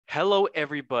Hello,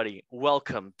 everybody.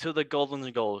 Welcome to the Golden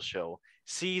Goal Show,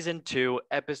 Season 2,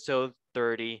 Episode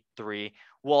 33.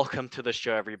 Welcome to the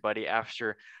show, everybody,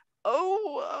 after,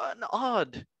 an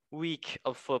odd week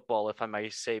of football, if I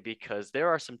might say, because there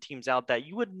are some teams out that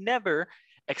you would never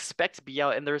expect to be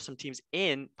out, and there are some teams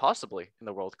possibly in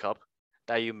the World Cup,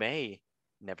 that you may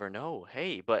never know.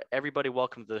 Hey, but everybody,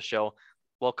 welcome to the show.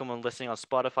 Welcome on listening on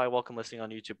Spotify. Welcome listening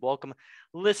on YouTube. Welcome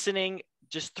listening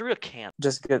just through a can.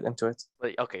 Just get into it.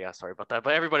 Okay, yeah, sorry about that.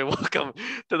 But everybody, welcome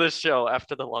to the show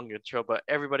after the long intro. But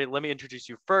everybody, let me introduce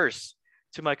you first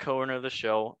to my co-owner of the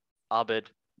show, Abid,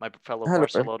 my fellow Hello.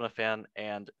 Barcelona fan,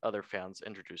 and other fans.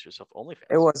 Introduce yourself, only fans.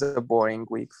 It was a boring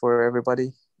week for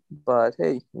everybody, but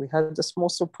hey, we had a small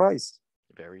surprise.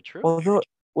 Very true. Although,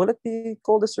 will it be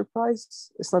called a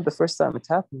surprise? It's not the first time it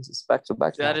happens. It's back to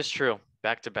back. That is true.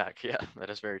 Back to back. Yeah,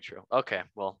 that is very true. Okay,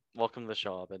 well, welcome to the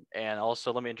show, Abid. And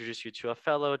also, let me introduce you to a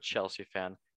fellow Chelsea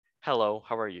fan. Hello,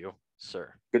 how are you,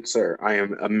 sir? Good sir, I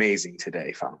am amazing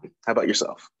today, Fountain. How about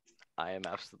yourself? I am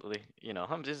absolutely,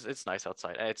 it's nice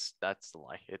outside. That's the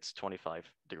lie. It's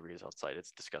 25 degrees outside.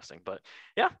 It's disgusting, but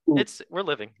yeah, we're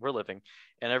living.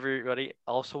 And everybody,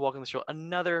 also welcome to the show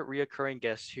another reoccurring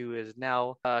guest who is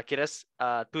now ¿Quieres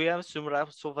tuya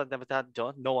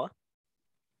sumra Noah?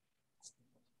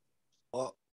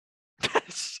 What?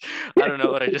 I don't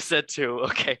know what I just said too.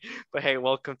 Okay, but hey,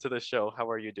 welcome to the show. How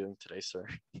are you doing today, sir?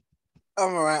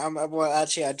 I'm alright. Well,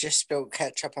 actually, I just spilled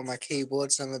ketchup on my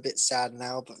keyboard, so I'm a bit sad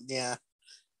now. But yeah.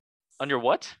 On your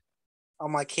what?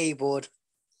 On my keyboard.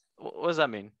 What does that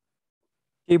mean?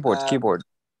 Keyboard.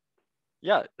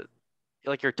 Yeah,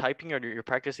 like you're typing or you're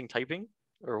practicing typing,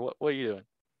 or what? What are you doing?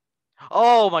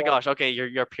 Oh my gosh. Okay,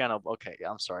 your piano. Okay,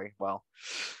 I'm sorry.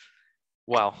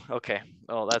 Wow. Okay.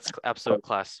 Oh, that's absolute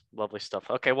class. Lovely stuff.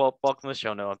 Okay. Well, welcome to the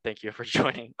show, Noah. Thank you for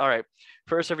joining. All right.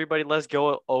 First, everybody, let's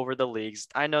go over the leagues.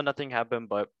 I know nothing happened,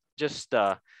 but just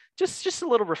a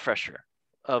little refresher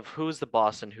of who's the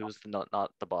boss and who's not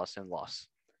the boss and loss.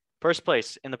 First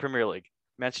place in the Premier League,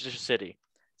 Manchester City.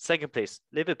 Second place,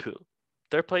 Liverpool.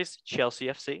 Third place, Chelsea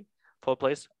FC. Fourth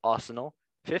place, Arsenal.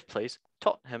 Fifth place,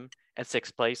 Tottenham. And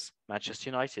sixth place, Manchester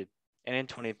United. And in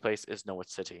 20th place is Norwich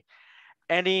City.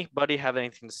 Anybody have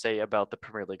anything to say about the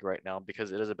Premier League right now?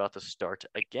 Because it is about to start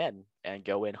again and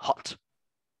go in hot.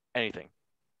 Anything?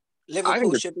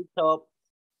 Liverpool should be top.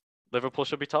 Liverpool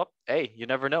should be top? Hey, you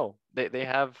never know. They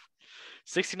have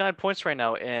 69 points right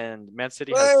now, and Man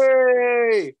City has...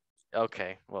 Hey!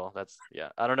 Okay, well, that's... Yeah,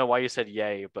 I don't know why you said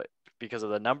yay, but because of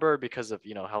the number, because of,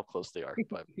 how close they are.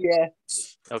 But yeah.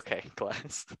 Okay,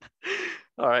 glass.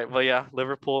 All right, well, yeah,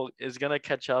 Liverpool is going to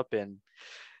catch up and...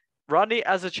 Rodney,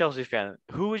 as a Chelsea fan,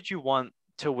 who would you want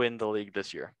to win the league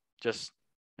this year? Just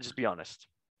be honest.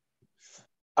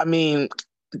 I mean,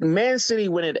 Man City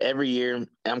win it every year, and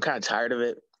I'm kind of tired of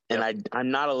it. And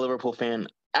I'm not a Liverpool fan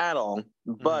at all,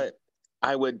 but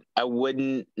I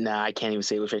wouldn't. Nah, I can't even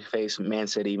say it with straight face. Man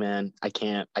City, man, I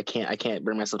can't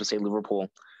bring myself to say Liverpool.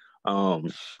 So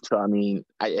I mean,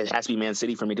 it has to be Man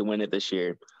City for me to win it this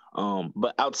year.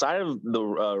 But outside of the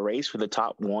race for the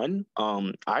top one,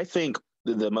 I think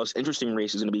the most interesting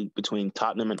race is going to be between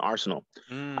Tottenham and Arsenal.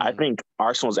 I think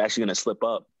Arsenal is actually going to slip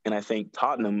up, and I think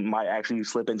Tottenham might actually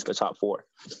slip into the top four.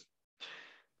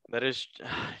 That is,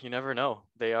 you never know.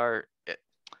 They are.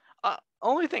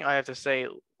 Only thing I have to say,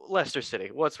 Leicester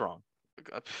City. What's wrong?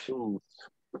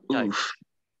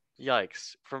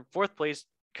 Yikes! From fourth place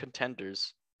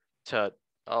contenders to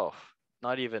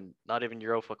not even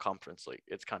Europa Conference League.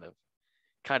 It's kind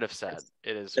of sad.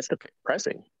 It is. It's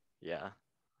depressing. Yeah.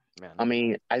 Man. I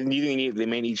mean, do you think they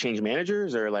may need to change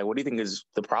managers, or like, what do you think is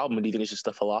the problem? Do you think it's just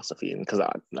the philosophy? Because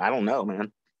I don't know,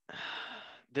 man.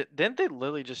 Didn't they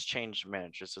literally just change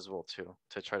managers as well too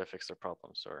to try to fix their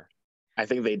problems? Or I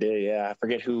think they did. Yeah, I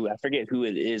forget who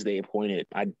it is they appointed.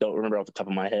 I don't remember off the top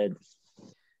of my head.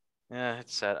 Yeah,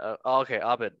 it's sad. Okay,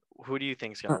 Abid, who do you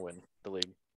think is gonna win the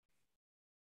league,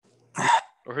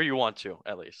 or who you want to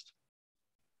at least?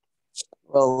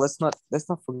 Well, let's not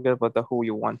forget about the who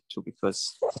you want to,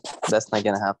 because that's not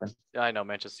gonna happen. Yeah, I know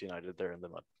Manchester United, they're in the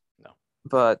mud. No.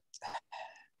 But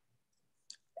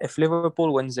if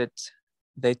Liverpool wins it,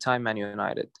 they tie Man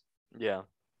United. Yeah.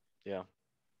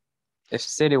 If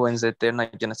City wins it, they're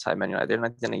not gonna tie Man United. They're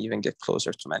not gonna even get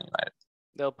closer to Man United.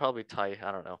 They'll probably tie.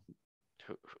 I don't know.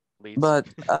 Who leads? But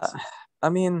I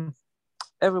mean,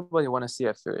 everybody want to see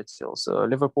a fairy tale. So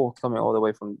Liverpool coming all the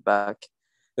way from the back.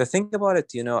 The thing about it,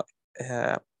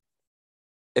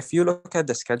 if you look at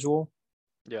the schedule,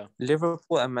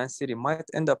 Liverpool and Man City might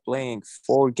end up playing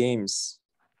 4 games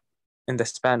in the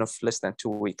span of less than 2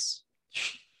 weeks.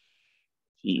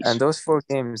 Jeez. And those 4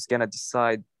 games gonna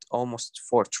decide almost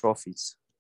 4 trophies.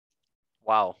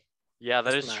 Wow. Yeah,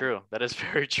 that That's is mad. true. That is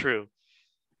very true.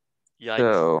 Yikes.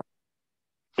 So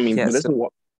I mean, yeah, but this so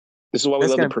is why we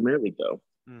that's love the gonna. Premier League, though.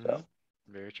 Mm-hmm. So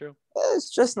Very true.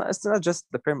 It's not just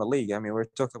the Premier League. I mean, we're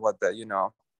talking about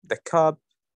the Cup,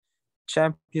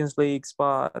 Champions League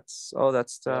spots, all that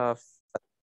stuff.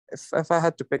 If I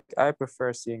had to pick, I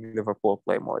prefer seeing Liverpool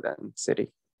play more than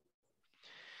City.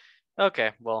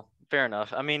 Okay, well, fair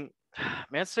enough. I mean,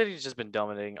 Man City's just been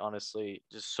dominating, honestly,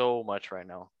 just so much right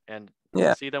now. And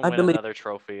Yeah, see them I win believe. another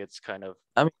trophy, it's kind of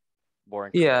I mean,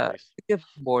 boring for me at yeah, least. it gets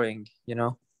boring,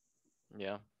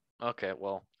 Yeah. Okay,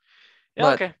 well. Yeah,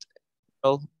 But okay.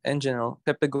 well, in general,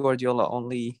 Pepe Guardiola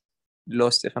only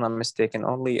lost, if I'm not mistaken,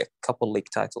 only a couple league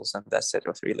titles, and that's it,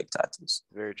 or 3 league titles.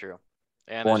 Very true.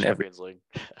 And the Won every. Champions League.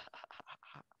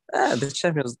 The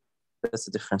Champions, that's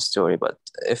a different story. But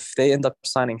if they end up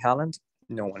signing Haaland,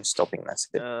 no one's stopping Man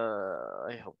City.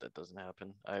 I hope that doesn't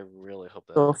happen. I really hope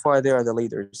that. So far, they are the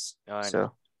leaders. I So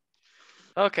know.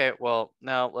 Okay, well,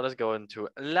 now let us go into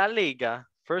La Liga.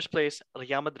 First place,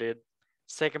 Real Madrid.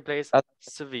 Second place,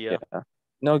 Sevilla. yeah,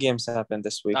 no games happened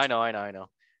this week. I know.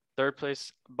 Third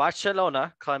place,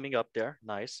 Barcelona climbing up there.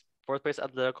 Nice. Fourth place,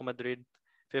 Atletico Madrid.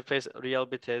 Fifth place, Real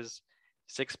Betis.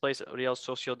 Sixth place, Real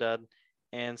Sociedad.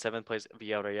 And seventh place,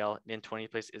 Villarreal. And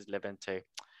 20th place is Levante.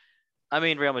 I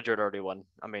mean, Real Madrid already won.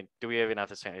 I mean, do we even have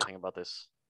to say anything about this?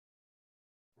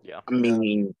 Yeah. I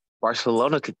mean,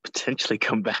 Barcelona could potentially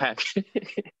come back.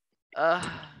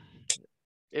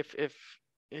 If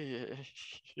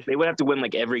They would have to win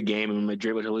like every game, and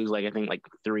Madrid would lose like I think like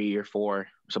 3 or 4,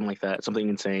 something like that, something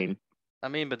insane. I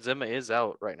mean, but Zima is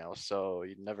out right now, so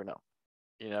you never know.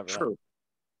 You never know. True.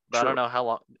 But I don't know how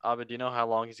long. Abid, do you know how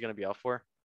long he's gonna be out for?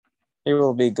 It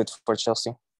will be good for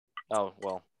Chelsea. Oh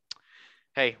well.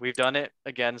 Hey, we've done it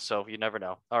again, so you never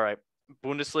know. All right,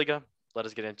 Bundesliga. Let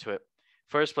us get into it.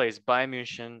 First place Bayern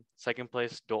München. Second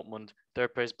place Dortmund.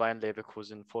 Third place Bayern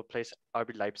Leverkusen. Fourth place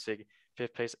RB Leipzig.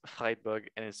 Fifth place Freiburg,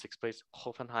 and in sixth place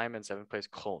Hoffenheim, and seventh place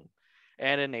Köln.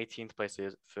 And in 18th place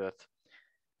is fifth.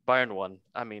 Bayern won.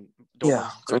 I mean, Dortmund.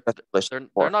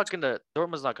 They're not gonna.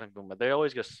 Dortmund's not gonna boom, but they're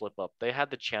always gonna slip up. They had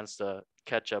the chance to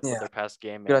catch up with their past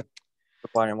game. And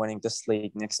Bayern winning this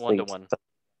league next 1-1.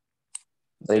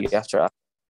 League after.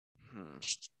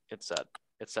 It's sad.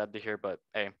 It's sad to hear, but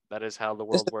hey, that is how the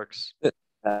world works.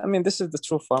 I mean, this is the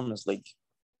true Farmers League.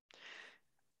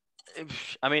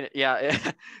 I mean, yeah,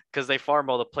 because they farm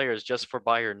all the players just for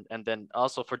Bayern and then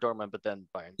also for Dortmund, but then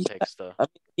Bayern takes the. I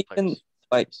mean, even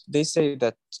like they say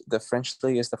that the French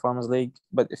league is the Farmers League,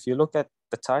 but if you look at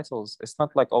the titles, it's not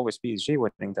like always PSG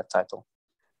winning that title.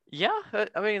 Yeah,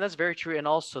 I mean that's very true, and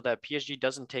also that PSG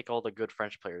doesn't take all the good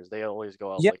French players; they always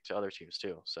go out like to other teams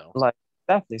too. So like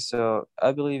exactly. So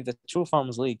I believe the true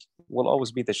Farmers League will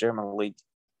always be the German league.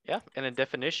 Yeah, and a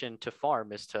definition to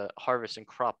farm is to harvest and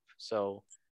crop. So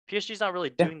PSG's not really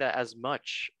doing that as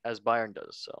much as Bayern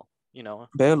does. So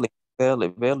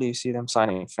barely you see them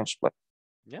signing French players.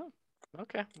 Yeah.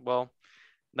 Okay. Well,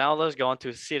 now let's go on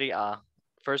to Serie A.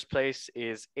 First place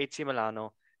is AC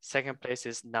Milano. Second place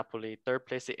is Napoli. Third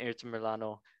place is Inter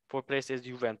Milano. Fourth place is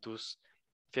Juventus.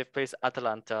 Fifth place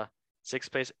Atalanta.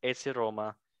 Sixth place AC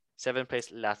Roma. Seventh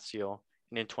place Lazio.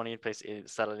 And in 20th place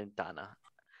is Salernitana.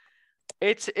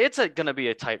 It's gonna be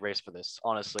a tight race for this.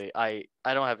 Honestly, I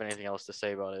don't have anything else to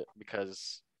say about it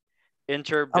because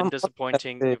Inter been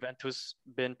disappointing. Juventus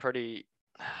been pretty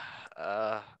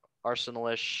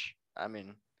Arsenal-ish. I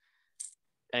mean,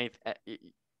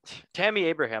 Tammy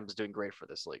Abraham's doing great for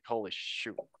this league. Holy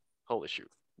shoot.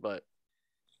 But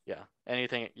yeah,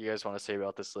 anything you guys want to say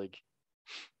about this league?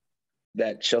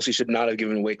 That Chelsea should not have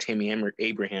given away Tammy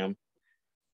Abraham.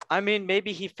 I mean,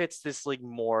 maybe he fits this league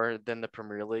more than the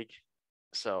Premier League,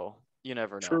 so you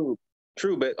never know.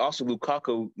 True, but also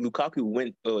Lukaku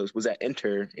was at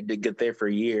Inter and did good there for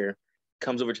a year,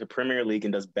 comes over to the Premier League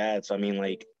and does bad. So I mean,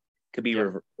 like, could be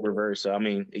reverse. So I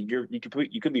mean, you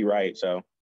could be right. So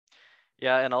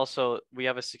yeah, and also we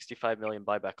have a 65 million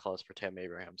buyback clause for Tammy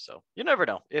Abraham, so you never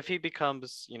know if he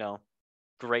becomes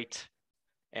great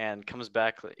and comes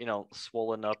back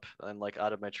swollen up and like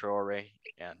Adama Traore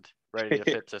and ready to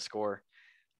fit to score.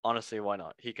 Honestly, why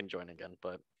not? He can join again,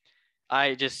 but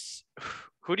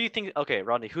who do you think? Okay,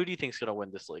 Rodney, who do you think is gonna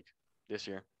win this league this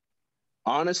year?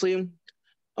 Honestly,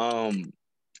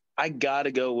 I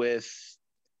gotta go with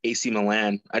AC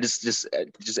Milan. I just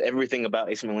everything about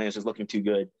AC Milan is just looking too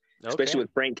good, especially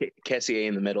with Frank Kessié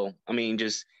in the middle. I mean,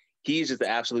 he's just the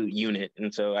absolute unit,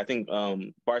 and so I think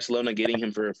Barcelona getting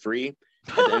him for free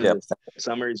at the end of the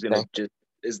summer is gonna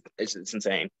it's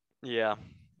insane. Yeah,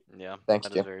 Thank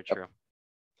that you. is very true.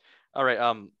 All right.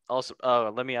 Also,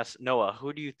 let me ask Noah,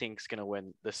 who do you think is gonna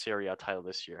win the Serie A title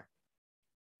this year?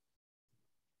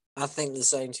 I think the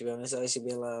same, to be honest. AC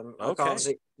Milan. I Okay. can't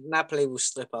see Napoli will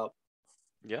slip up.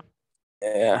 Yeah.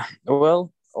 Yeah.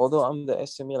 Well, although I'm the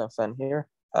AC Milan fan here,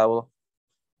 I will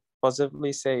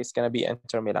positively say it's gonna be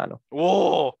Inter Milano.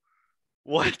 Whoa.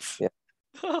 What? Yeah.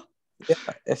 Yeah.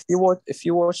 If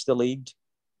you watch the league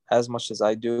as much as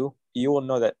I do, you will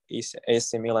know that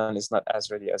AC Milan is not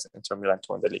as ready as Inter Milan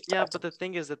to win the league Yeah, title. but the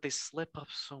thing is that they slip up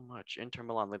so much. Inter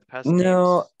Milan, like the past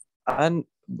No, games.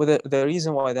 but the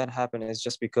reason why that happened is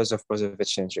just because of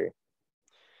Brozovic injury.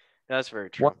 That's very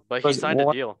true. But he signed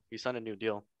a deal. He signed a new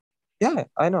deal. Yeah,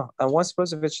 I know. And once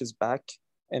Brozovic is back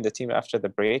in the team after the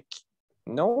break,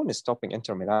 no one is stopping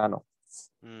Inter Milano.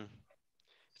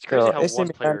 It's crazy So how AC one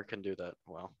Milan, player can do that.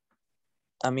 Wow.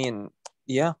 I mean,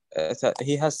 yeah,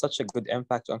 he has such a good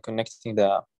impact on connecting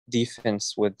the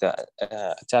defense with the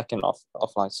attacking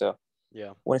offline. So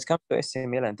Yeah. when it comes to AC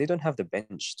Milan, they don't have the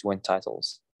bench to win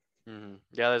titles.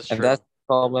 Yeah, that's And true. that's the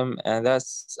problem. And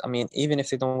that's, I mean, even if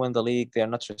they don't win the league, they're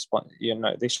not responding. You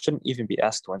know, they shouldn't even be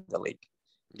asked to win the league.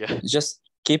 Yeah. Just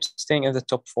keep staying in the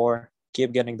top four,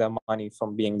 keep getting the money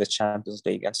from being the Champions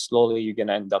League, and slowly you're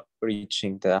gonna end up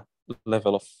reaching the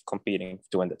level of competing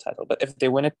to win the title. But if they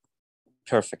win it,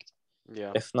 perfect.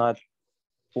 Yeah. If not,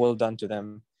 well done to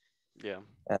them. Yeah.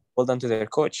 Well done to their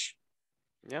coach.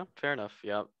 Yeah, fair enough.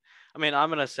 Yeah. I mean, I'm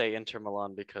gonna say Inter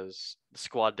Milan because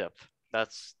squad depth.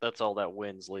 That's all that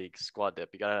wins leagues. Squad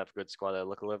depth. You gotta have good squad depth.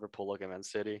 Look at Liverpool. Look at Man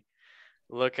City.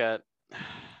 Look at,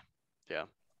 yeah.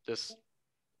 Just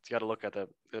you gotta look at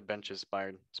the benches.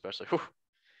 Bayern, especially. Whew.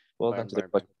 Well done to the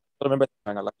coach. Remember,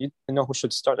 like, you know who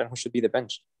should start and who should be the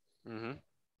bench.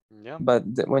 Yeah. But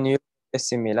when you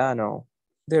AC Milano,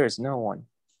 there is no one.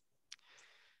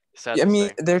 Sad I to mean,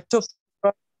 say.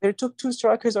 their top two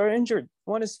strikers are injured.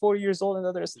 One is 4 years old, and the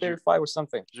other is 35 or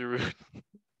something. Giroud.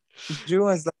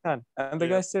 Giroud and Zlatan. And the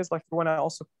guy says, like, I want to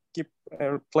also keep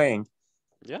playing.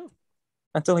 Yeah.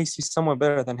 Until he sees someone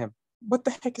better than him. What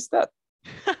the heck is that?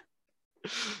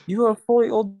 You are 4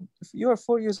 old. You are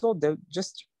 4 years old. They'll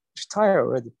just retire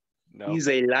already. No. He's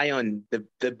a lion.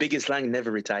 The biggest lion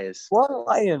never retires. What a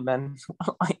lion, man.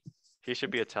 He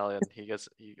should be Italian. He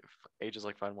ages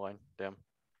like fine wine. Damn.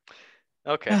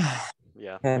 Okay.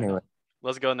 Yeah. Anyway.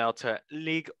 Let's go now to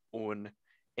Ligue 1.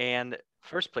 And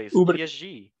first place,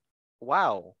 PSG.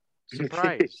 Wow.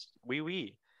 Surprise.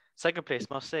 Oui. Second place,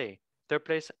 Marseille. Third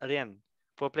place, Rennes.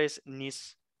 Fourth place,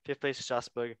 Nice. Fifth place,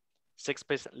 Strasbourg. Sixth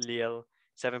place, Lille.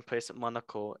 Seventh place,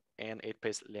 Monaco. And eighth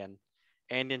place, Lens.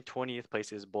 And in 20th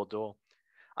place is Bordeaux.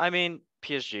 I mean,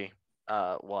 PSG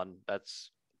won.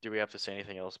 Do we have to say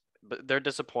anything else? But they're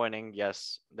disappointing.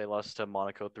 Yes, they lost to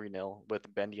Monaco 3-0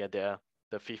 with Ben Yedder,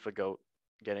 the FIFA GOAT,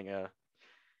 getting a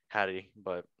Hattie.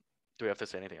 But do we have to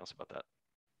say anything else about that?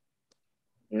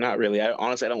 Not really.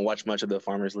 Honestly, I don't watch much of the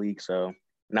Farmers League, so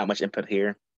not much input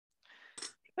here.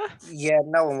 Yeah,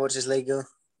 no one watches Liga.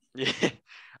 Yeah.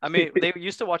 I mean, they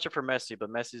used to watch it for Messi, but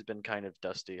Messi's been kind of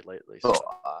dusty lately. So.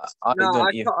 I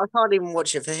can't even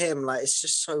watch it for him. Like, it's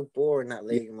just so boring, that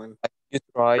league, man. You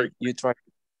try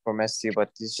for Messi,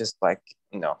 but it's just like,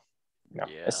 no, yeah.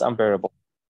 It's unbearable.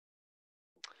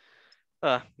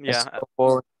 Yeah. It's so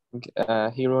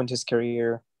boring. He ruined his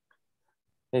career.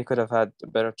 He could have had a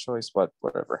better choice, but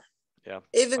whatever. Yeah.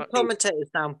 Even commentators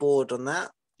sound bored on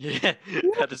that. Yeah,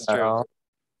 that is true.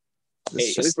 Hey,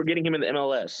 at least we're getting him in the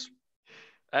MLS.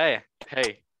 Hey,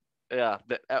 yeah.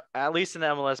 At least in the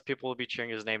MLS, people will be cheering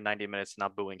his name 90 minutes,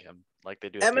 not booing him like they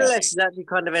do. MLS is actually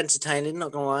kind of entertaining,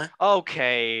 not gonna lie.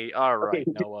 Okay, all right.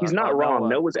 Okay, Noah. He's not wrong.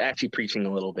 Noah's actually preaching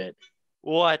a little bit.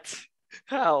 What?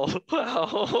 How?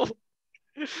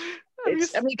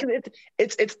 It's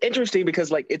interesting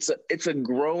because like it's a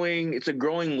growing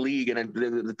league, and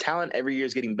the talent every year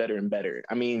is getting better and better.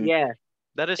 I mean, yeah,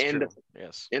 that is true.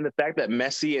 Yes, and the fact that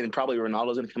Messi and probably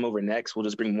Ronaldo's going to come over next will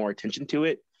just bring more attention to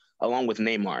it, along with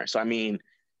Neymar. So I mean,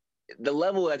 the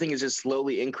level I think is just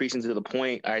slowly increasing to the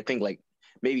point. I think like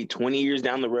maybe 20 years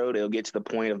down the road, it'll get to the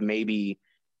point of maybe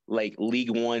like League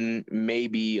One,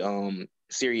 maybe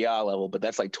Serie A level, but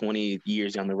that's like 20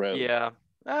 years down the road. Yeah.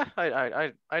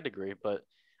 I'd agree, but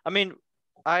I mean,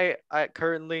 I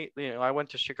currently, I went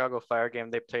to Chicago Fire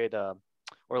game. They played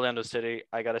Orlando City.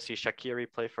 I got to see Shaqiri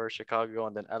play for Chicago,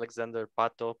 and then Alexander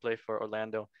Pato play for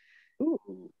Orlando.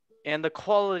 Ooh. And the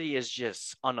quality is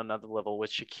just on another level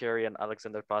with Shaqiri and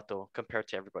Alexander Pato compared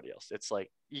to everybody else. It's like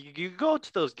you go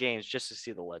to those games just to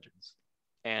see the legends,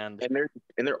 and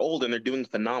they're old and they're doing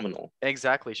phenomenal.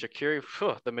 Exactly, Shaqiri,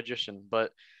 the magician,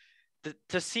 but.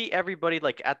 To see everybody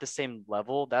like at the same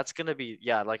level, that's gonna be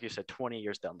like you said, 20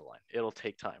 years down the line. It'll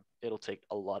take time. It'll take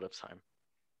a lot of time.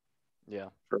 Yeah.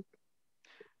 Perfect.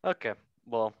 Okay.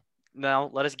 Well, now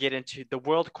let us get into the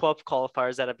World Cup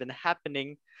qualifiers that have been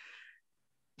happening.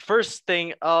 First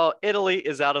thing, Italy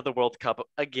is out of the World Cup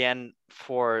again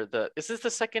for the. Is this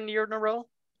the second year in a row?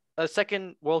 A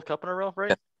second World Cup in a row,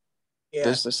 right? Yeah.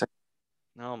 This is the second.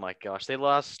 Oh my gosh, they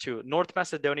lost to North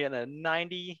Macedonia in the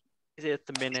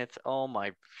 90th minute. Oh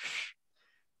my.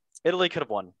 Italy could have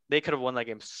won. They could have won that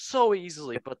game so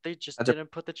easily, but they just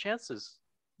didn't put the chances.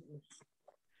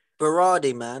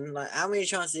 Berardi, man. Like, how many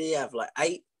chances did he have? Like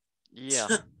 8? Yeah,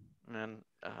 man.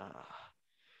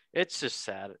 It's just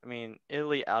sad. I mean,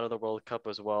 Italy out of the World Cup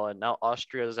as well, and now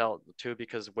Austria is out too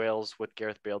because Wales with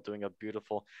Gareth Bale doing a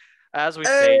beautiful, as we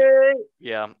say,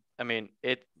 yeah. I mean,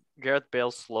 Gareth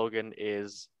Bale's slogan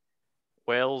is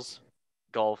Wales,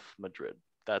 Golf, Madrid.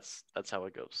 That's how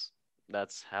it goes.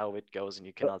 That's how it goes, and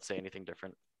you cannot say anything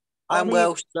different. I'm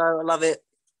Welsh, so I love it.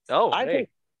 Oh,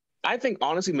 I think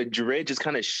honestly, Madrid just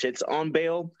kind of shits on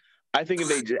Bale. I think if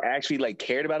they actually like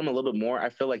cared about him a little bit more, I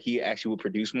feel like he actually would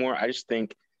produce more. I just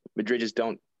think Madrid just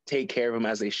don't take care of him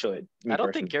as they should. I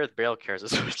don't think Gareth Bale cares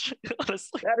as much,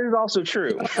 honestly. That is also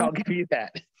true. I'll give you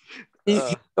that.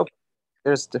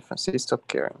 There's a difference. He stopped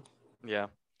caring. Yeah,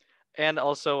 and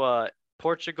also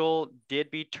Portugal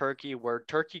did beat Turkey, where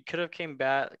Turkey could have came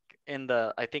back in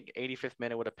the I think 85th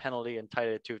minute with a penalty and tied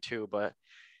it 2-2, but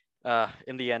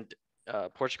in the end,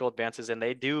 Portugal advances, and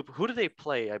they do. Who do they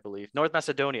play? I believe North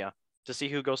Macedonia to see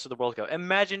who goes to the World Cup.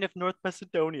 Imagine if North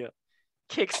Macedonia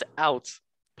kicks out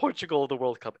Portugal of the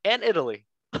World Cup and Italy.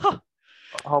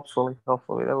 Hopefully, that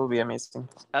will be amazing.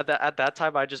 At that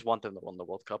time, I just want them to win the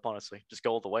World Cup. Honestly, just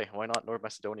go all the way. Why not North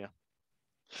Macedonia?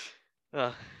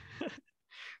 But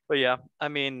yeah, I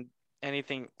mean,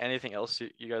 anything else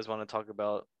you guys want to talk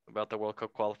about the World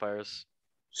Cup qualifiers?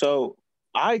 So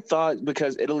I thought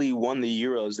because Italy won the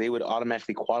Euros, they would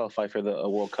automatically qualify for the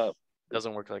World Cup.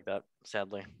 Doesn't work like that,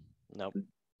 sadly. Nope.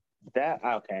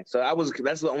 Okay. So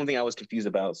that's the only thing I was confused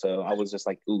about. So I was just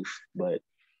like, oof, but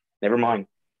never mind.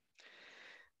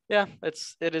 Yeah,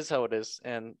 it is how it is.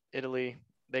 And Italy,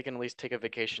 they can at least take a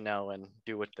vacation now and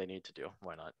do what they need to do.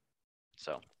 Why not?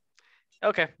 So,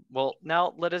 okay. Well,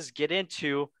 now let us get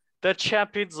into the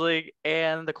Champions League,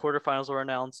 and the quarterfinals were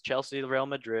announced. Chelsea, Real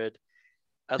Madrid,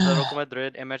 Atletico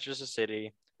Madrid, and Manchester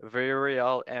City,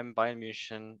 Villarreal and Bayern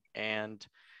Munich, and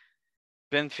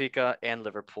Benfica and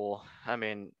Liverpool. I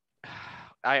mean,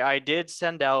 I did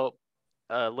send out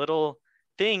a little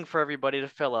thing for everybody to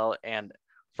fill out, and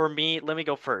for me, let me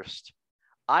go first.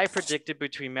 I predicted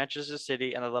between Manchester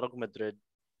City and Atletico Madrid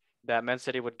that Man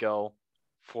City would go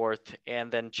fourth,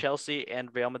 and then Chelsea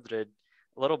and Real Madrid.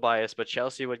 A little biased, but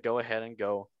Chelsea would go ahead and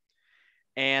go.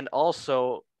 And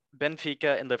also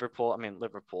Benfica and Liverpool. I mean,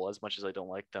 Liverpool, as much as I don't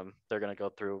like them, they're going to go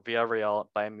through. Villarreal,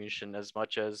 Bayern Munich, as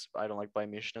much as I don't like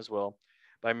Bayern Munich as well.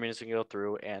 Bayern Munich is going to go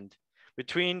through. And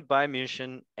between Bayern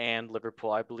Munich and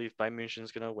Liverpool, I believe Bayern Munich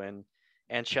is going to win.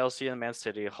 And Chelsea and Man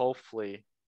City, hopefully,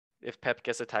 if Pep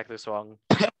gets attacked this wrong,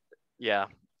 yeah,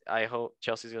 I hope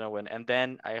Chelsea's going to win. And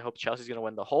then I hope Chelsea's going to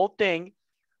win the whole thing.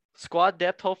 Squad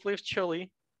depth, hopefully, is Chile.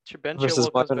 Ben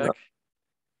Chilwell comes back.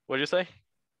 What did you say?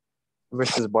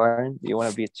 Versus Bayern, you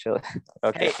want to beat Chile?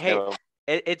 Okay. Hey,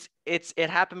 it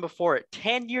happened before.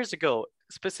 10 years ago,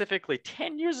 specifically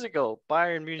 10 years ago,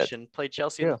 Bayern Munich played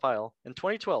Chelsea in the final in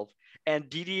 2012, and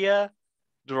Didier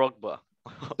Drogba.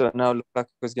 So now Lukaku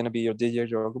is gonna be your Didier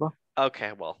Drogba.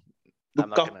 Okay, well, I'm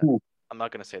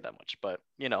not gonna say that much, but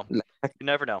you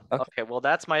never know. Okay, well,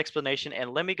 that's my explanation,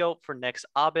 and let me go for next.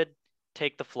 Abid,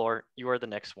 take the floor. You are the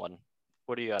next one.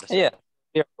 What do you got to say?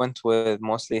 Yeah, I went with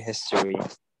mostly history.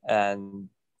 And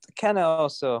kind of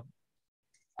also,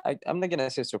 I'm not going to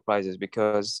say surprises,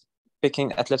 because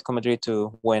picking Atletico Madrid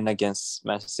to win against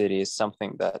Man City is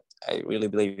something that I really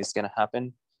believe is going to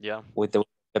happen. Yeah. With the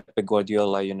Pep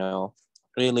Guardiola,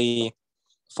 really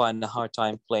find a hard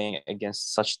time playing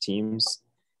against such teams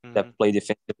that play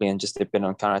defensively and just depend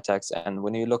on counterattacks. And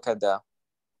when you look at the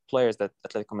players that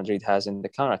Atletico Madrid has in the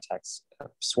counterattacks,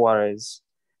 Suarez,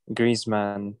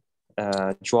 Griezmann,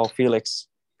 Joao Felix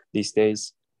these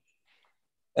days,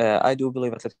 I do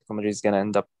believe Atletico Madrid is going to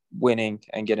end up winning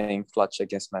and getting clutch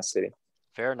against Man City.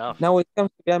 Fair enough. Now, when it comes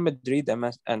to Real Madrid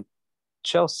and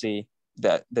Chelsea,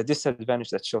 the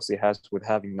disadvantage that Chelsea has with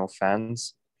having no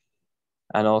fans,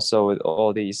 and also with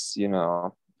all these,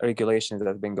 regulations that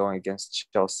have been going against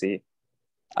Chelsea,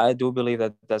 I do believe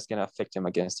that that's going to affect him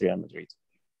against Real Madrid.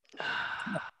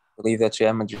 I believe that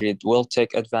Real Madrid will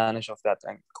take advantage of that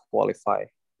and qualify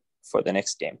for the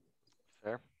next game.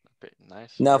 Fair.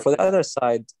 Nice. Now, for the other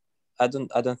side, I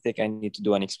don't think I need to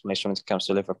do any explanation when it comes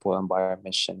to Liverpool and Bayern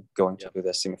Munich going to the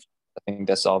semifinals. I think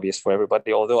that's obvious for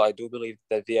everybody. Although I do believe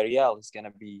that Villarreal is going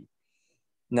to be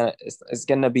no, it's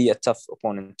gonna be a tough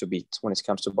opponent to beat when it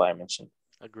comes to Bayern Munich.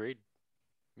 Agreed.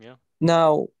 Yeah.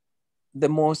 Now, the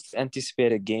most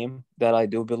anticipated game that I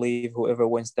do believe whoever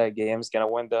wins that game is gonna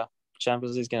win the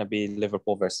Champions League is gonna be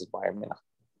Liverpool versus Bayern Munich.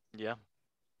 Yeah.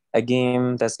 A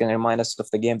game that's gonna remind us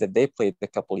of the game that they played a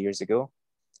couple of years ago,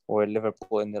 where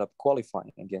Liverpool ended up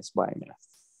qualifying against Bayern Munich.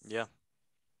 Yeah.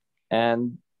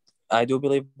 And I do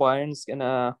believe Bayern's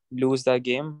gonna lose that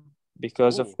game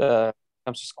because of the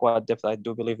comes to squad depth. I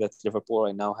do believe that Liverpool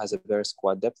right now has a very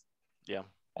squad depth. Yeah.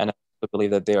 And I do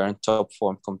believe that they are in top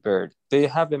form compared. They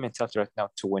have the mentality right now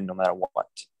to win no matter what.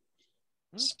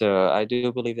 So I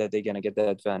do believe that they're gonna get the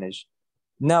advantage.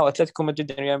 Now, Atletico Madrid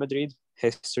and Real Madrid,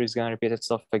 history is gonna repeat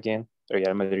itself again.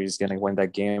 Real Madrid is gonna win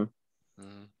that game.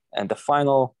 And the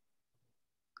final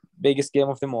biggest game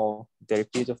of them all, the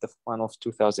repeat of the final of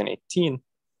 2018.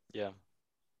 Yeah.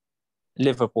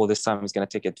 Liverpool this time is going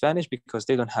to take advantage because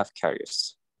they don't have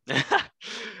Karius.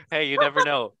 Hey, you never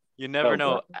know. You never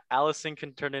know. God. Allison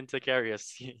can turn into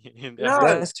Karius. No.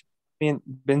 I mean,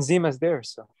 Benzema's there,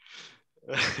 so.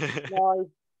 No.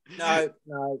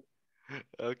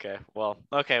 Okay. Well,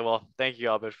 thank you,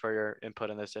 Albert, for your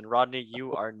input on this. And Rodney,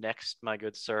 you are next, my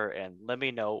good sir. And let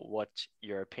me know what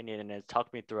your opinion is.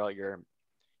 Talk me throughout your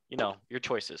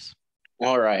choices.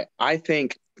 All right. I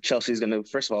think Chelsea's going to,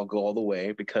 first of all, go all the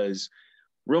way because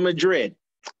Real Madrid,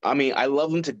 I mean, I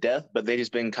love them to death, but they've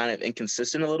just been kind of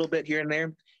inconsistent a little bit here and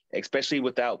there, especially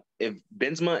if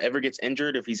Benzema ever gets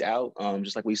injured, if he's out,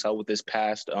 just like we saw with this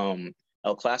past El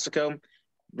Clasico,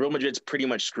 Real Madrid's pretty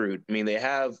much screwed. I mean, they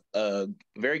have a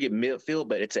very good midfield,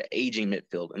 but it's an aging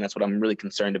midfield, and that's what I'm really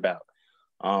concerned about.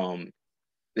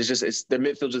 Their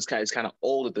midfield just kind of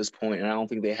old at this point, and I don't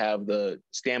think they have the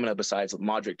stamina besides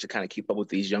Modric to kind of keep up with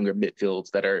these younger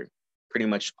midfields that are pretty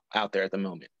much out there at the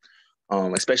moment.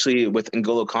 Especially with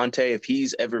N'Golo Kante, if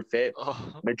he's ever fit,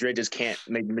 Madrid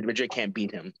can't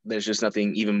beat him. There's just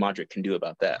nothing even Modric can do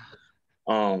about that.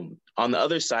 On the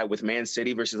other side, with Man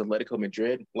City versus Atletico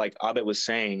Madrid, like Abed was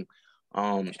saying,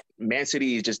 Man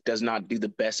City just does not do the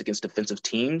best against defensive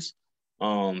teams.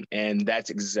 And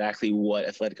that's exactly what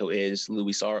Atletico is.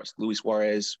 Luis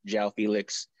Suarez, João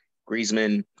Felix,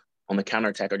 Griezmann on the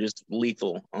counterattack are just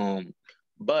lethal.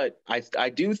 But I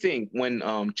do think when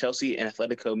Chelsea and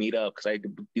Atletico meet up, because I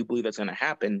do believe that's going to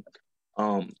happen,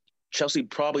 Chelsea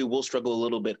probably will struggle a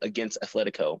little bit against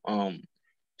Atletico,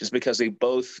 just because they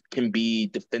both can be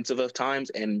defensive at times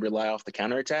and rely off the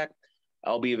counterattack.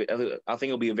 I think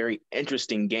it'll be a very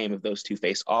interesting game if those two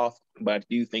face off, but I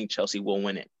do think Chelsea will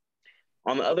win it.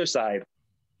 On the other side,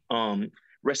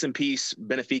 rest in peace,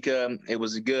 Benfica. It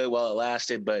was good while it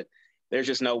lasted, but there's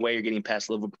just no way you're getting past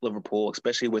Liverpool,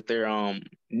 especially with their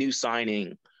new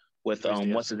signing with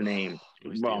what's his name?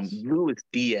 Luis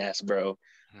Diaz, bro.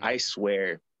 I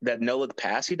swear that no-look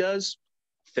pass he does,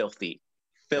 filthy.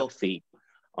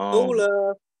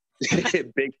 Baller.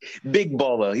 big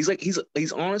baller.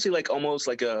 He's honestly like almost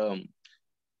like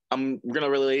I'm gonna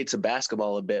relate it to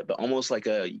basketball a bit, but almost like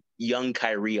a young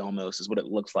Kyrie almost is what it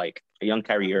looks like. A young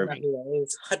Kyrie Irving.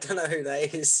 I don't know who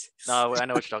that is. No, I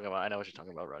know what you're talking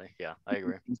about. Rodney. Yeah, I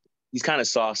agree. He's kind of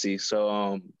saucy.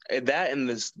 So that and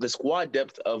the squad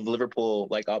depth of Liverpool,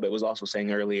 like Abed was also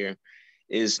saying earlier,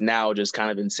 is now just kind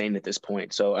of insane at this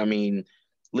point. So I mean,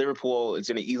 Liverpool is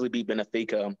gonna easily beat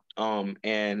Benfica.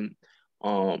 And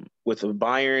with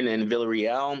Bayern and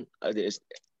Villarreal,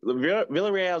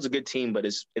 Villarreal is a good team, but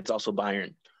it's also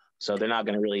Bayern, so they're not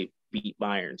going to really beat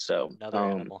Bayern. So another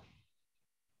animal.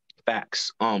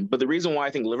 Facts. But the reason why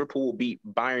I think Liverpool will beat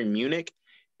Bayern Munich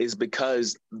is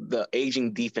because the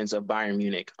aging defense of Bayern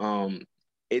Munich.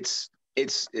 It's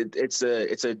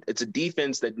a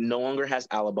defense that no longer has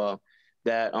Alaba.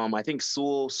 That I think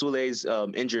Sule's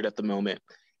injured at the moment,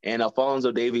 and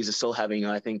Alphonso Davies is still having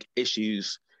I think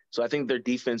issues. So I think their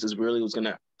defense is really was going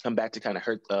to come back to kind of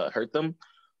hurt them.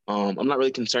 I'm not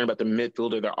really concerned about their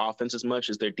midfield or their offense as much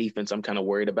as their defense. I'm kind of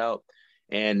worried about,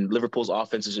 and Liverpool's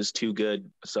offense is just too good.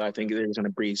 So I think they're just going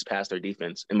to breeze past their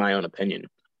defense, in my own opinion.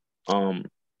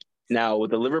 Now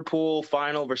with the Liverpool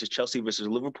final versus Chelsea versus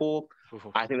Liverpool,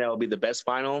 I think that will be the best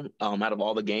final out of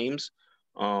all the games.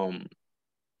 And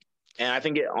I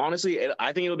think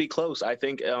it'll be close. I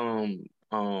think it'll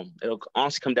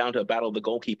honestly come down to a battle of the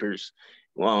goalkeepers.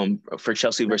 For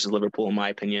Chelsea versus Liverpool, in my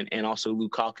opinion, and also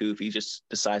Lukaku if he just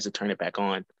decides to turn it back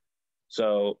on.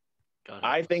 So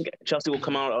I think Chelsea will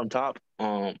come out on top,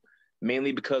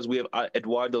 mainly because we have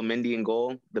Eduardo Mendy in goal,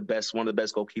 one of the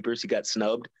best goalkeepers. He got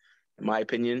snubbed, in my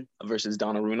opinion, versus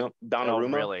Donnarumma. Oh,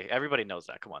 really? Everybody knows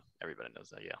that. Come on, everybody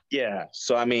knows that. Yeah. Yeah.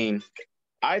 So I mean,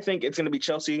 I think it's going to be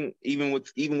Chelsea, even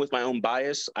with my own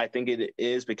bias. I think it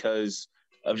is because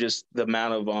of just the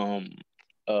amount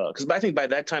because I think by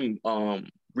that time,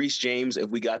 Reece James, if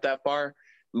we got that far,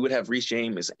 we would have Reece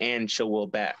James and Chilwell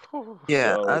back.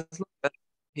 Yeah, So- as long as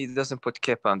he doesn't put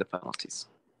Kepa on the penalties.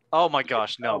 Oh my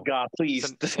gosh, no. Oh God,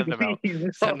 please Send them out.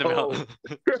 Please, Send them no. out.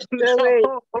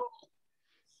 No.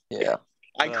 Yeah,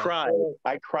 I cried.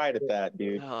 I cried at that,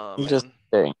 dude. Oh I'm man. just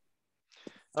saying.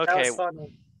 That Okay. was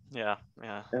funny. Yeah.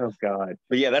 Oh God.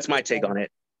 But yeah, that's my take on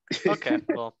it. Okay.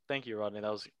 Well, thank you, Rodney.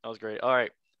 That was great. All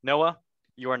right, Noah,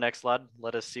 you are next, lad.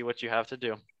 Let us see what you have to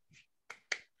do.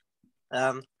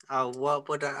 What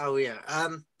would I? Oh yeah.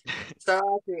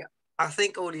 So I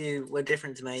think all of you were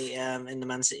different to me. In the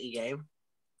Man City game.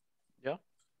 Yeah.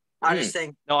 I just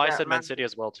think. No, I that said Man City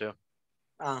as well too.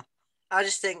 Oh, I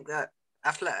just think that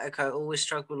Atletico always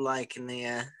struggle like in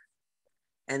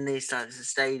these types of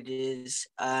stages.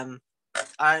 I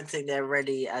don't think they're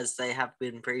ready as they have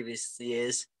been previous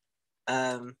years.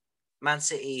 Man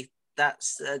City,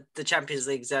 that's the Champions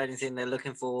League is the only thing they're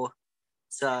looking for.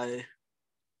 So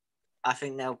I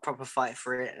think they'll proper fight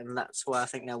for it, and that's why I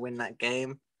think they'll win that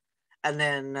game. And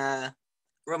then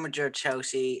Real Madrid,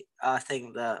 Chelsea, I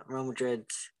think that Real Madrid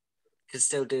could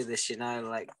still do this.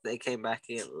 Like they came back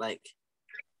in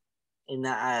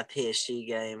that PSG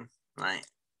game, like.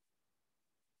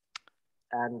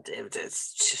 And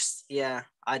it's just, yeah,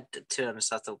 to be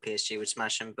honest, I thought PSG would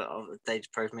smash him, but they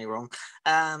proved me wrong.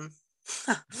 Fair.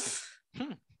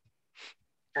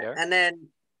 And then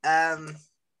I'm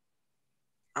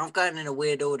going in a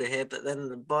weird order here, but then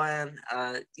the Bayern,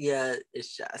 yeah,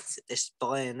 it's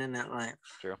Bayern, isn't it? Like,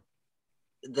 True.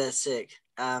 they're sick.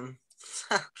 Very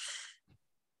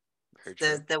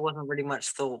true. There wasn't really much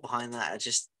thought behind that. I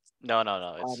just No. It's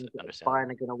understandable.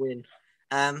 Bayern are going to win.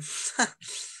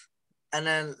 And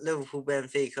then Liverpool,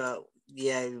 Benfica,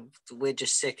 yeah, we're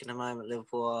just sick in the moment.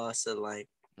 Liverpool are, so like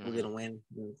we're gonna win.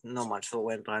 Not much thought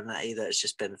went behind that either. It's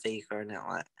just Benfica, and it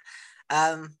like,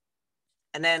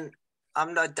 and then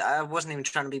I wasn't even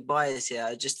trying to be biased here.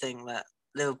 I just think that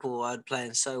Liverpool are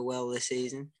playing so well this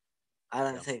season. I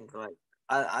don't think like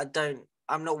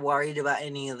I'm not worried about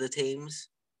any of the teams.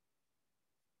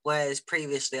 Whereas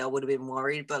previously I would have been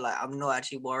worried, but like I'm not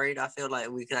actually worried. I feel like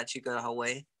we could actually go the whole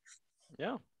way.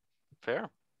 Yeah.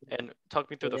 Fair. And talk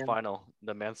me through the Yeah. final,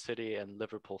 the Man City and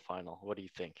Liverpool final. What do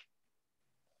you think?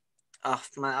 Oh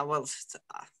man,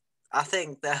 I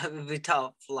think that would be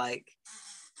tough. Like,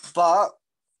 but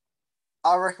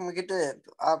I reckon we could do it.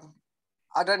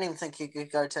 I don't even think you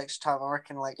could go to extra time. I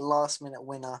reckon like last minute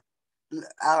winner.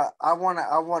 I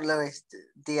want Luis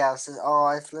Diaz.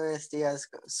 If Luis Diaz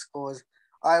scores,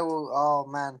 I will. Oh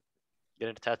man, Get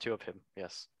a tattoo of him.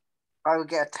 Yes. I will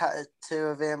get a tattoo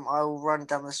of him. I will run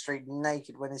down the street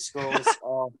naked when he scores.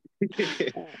 All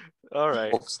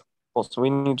right. Also,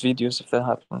 we need videos if that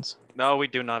happens. No, we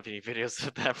do not have any videos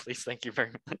of that. Please, thank you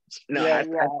very much. No,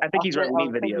 I think he's right. We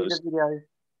need videos.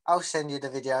 I'll send you the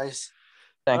videos.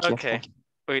 Thank you. Okay.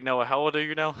 Wait, Noah, how old are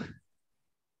you now?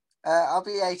 I'll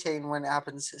be 18 when it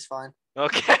happens. It's fine.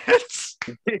 Okay.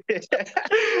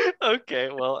 Okay.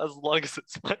 Well, as long as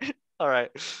it's fine. All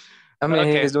right. I mean,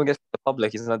 Okay. he's doing it for the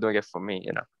public. He's not doing it for me,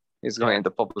 He's going into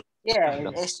public.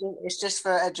 Yeah, it's just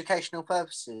for educational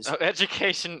purposes. Oh,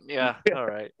 education. Yeah. All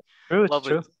right. True,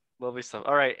 Lovely stuff.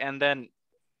 All right. And then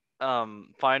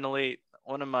finally,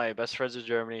 one of my best friends in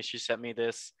Germany, she sent me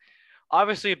this.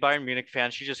 Obviously, a Bayern Munich fan.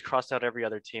 She just crossed out every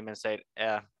other team and said,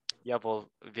 jawohl,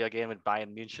 wir gehen mit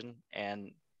Bayern München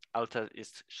and Alta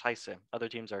ist scheiße. Other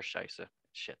teams are scheiße.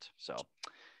 Shit. So,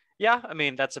 yeah, I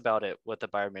mean, that's about it with the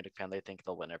Bayern Munich fan. They think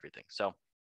they'll win everything. So,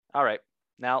 all right.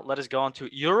 Now, let us go on to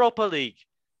Europa League.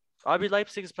 RB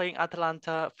Leipzig is playing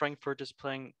Atalanta. Frankfurt is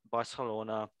playing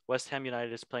Barcelona. West Ham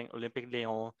United is playing Olympique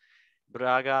Lyon.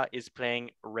 Braga is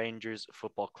playing Rangers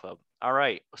Football Club. All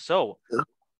right. So,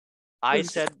 I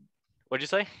said, what'd you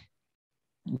say?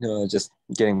 No, just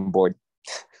getting bored.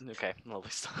 Okay, lovely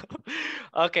stuff.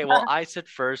 Okay, well, I said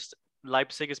first,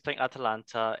 Leipzig is playing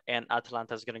Atalanta, and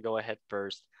Atalanta is going to go ahead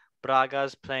first. Braga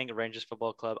is playing Rangers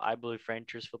Football Club. I believe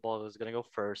Rangers Football is going to go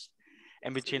first.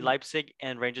 And between Leipzig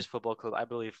and Rangers Football Club, I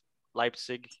believe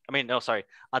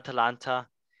Atalanta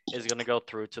is going to go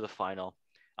through to the final.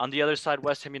 On the other side,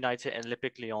 West Ham United and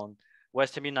Olympique Lyon.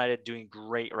 West Ham United doing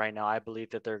great right now. I believe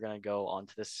that they're going to go on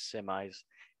to the semis.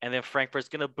 And then Frankfurt's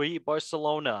going to beat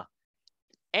Barcelona.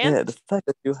 And yeah, the fact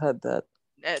that you had that.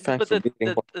 but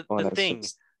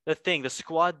the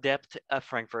squad depth at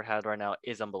Frankfurt had right now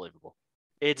is unbelievable.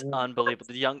 It's unbelievable.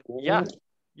 The young, yep.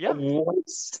 You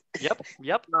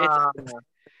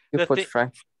put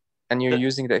Frankfurt, and you're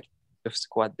using the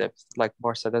squad depth. Like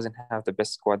Barca doesn't have the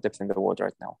best squad depth in the world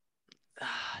right now.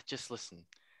 Just listen.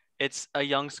 It's a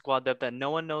young squad depth that no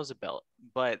one knows about,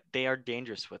 but they are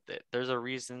dangerous with it. There's a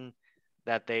reason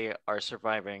that they are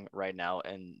surviving right now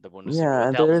in the Bundesliga Yeah,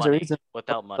 and without there is a money. reason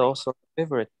Without Barca money. also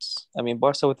favorites. I mean,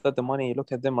 Barca without the money,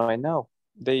 look at them right now.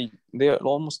 They're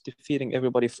almost defeating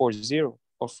everybody 4-0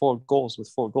 or 4 goals with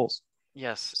 4 goals.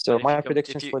 Yes, So but if my you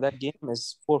predictions for that game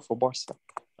is 4 for Barca.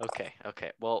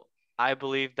 okay. Well, I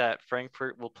believe that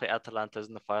Frankfurt will play Atalanta's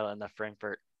in the final, and that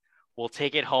Frankfurt will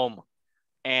take it home.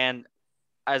 And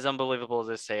as unbelievable as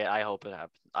I say it, I hope it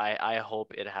happens. I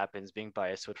hope it happens. Being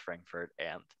biased with Frankfurt,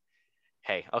 and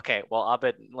hey, okay. Well,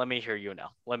 Abed, let me hear you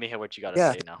now. Let me hear what you got to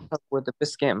Yeah, say now. with the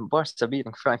best game, Barca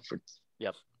beating Frankfurt.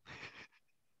 Yep.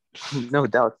 No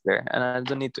doubt there. And I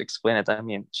don't need to explain it. I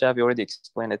mean, Xavi already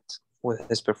explained it with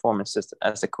his performances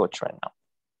as a coach right now.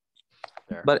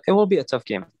 Fair. But it will be a tough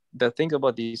game. The thing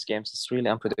about these games is really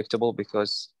unpredictable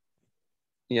because,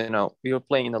 you're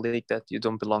playing in a league that you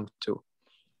don't belong to.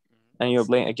 And you're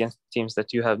playing against teams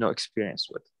that you have no experience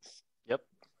with. Yep.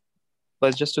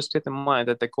 But just to state in mind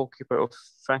that the goalkeeper of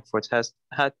Frankfurt has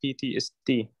had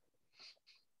PTSD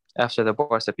after the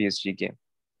Barca PSG game.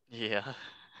 Yeah.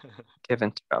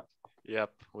 Kevin Trapp.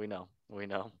 Yep. We know.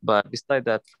 But beside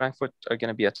that, Frankfurt are going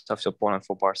to be a tough opponent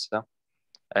for Barca.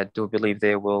 I do believe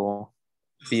they will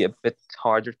be a bit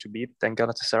harder to beat than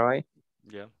Galatasaray.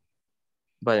 Yeah.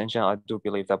 But in general, I do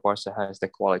believe that Barca has the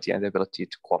quality and the ability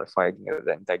to qualify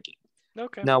in that game.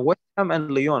 Okay. Now, West Ham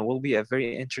and Lyon will be a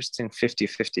very interesting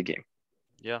 50-50 game.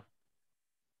 Yeah.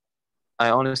 I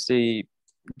honestly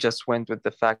just went with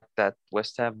the fact that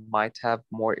West Ham might have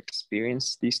more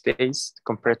experience these days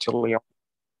compared to Lyon.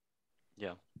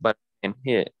 Yeah. But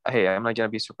hey, I'm not going to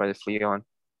be surprised if Lyon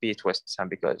beat West Ham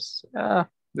because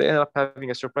they ended up having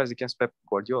a surprise against Pep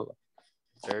Guardiola.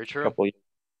 Very true.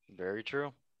 Very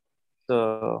true.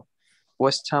 So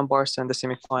West Ham, Barca in the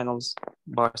semifinals.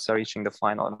 Barca reaching the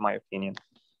final, in my opinion,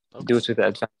 due to the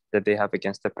advantage that they have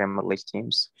against the Premier League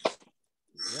teams.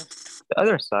 Yeah. The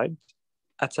other side,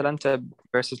 Atalanta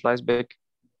versus Leipzig,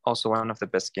 also one of the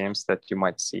best games that you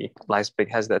might see. Leipzig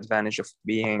has the advantage of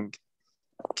being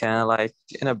kind of like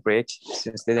in a break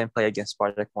since they didn't play against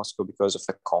Spartak Moscow because of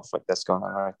the conflict that's going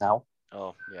on right now.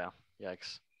 Oh, yeah.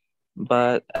 Yikes.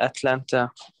 But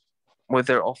Atlanta, with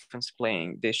their offense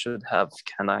playing, they should have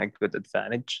kind of a good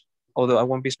advantage. Although I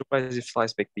won't be surprised if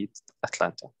Leipzig beats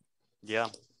Atlanta. Yeah,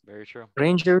 very true.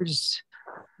 Rangers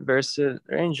versus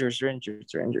Rangers.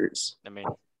 I mean,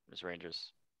 it's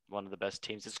Rangers, one of the best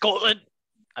teams in Scotland,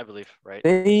 I believe, right?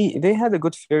 They had a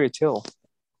good fairy tale,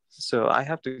 so I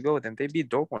have to go with them. They beat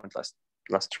Dortmund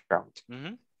last round.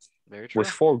 Mm-hmm. Very true. With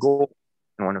 4 goals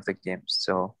in one of the games.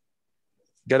 So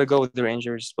gotta go with the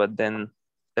Rangers, but then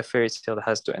the fairy tale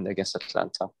has to end against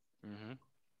Atlanta. Mm-hmm.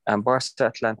 And Barca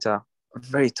Atlanta,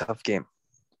 very tough game.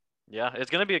 Yeah,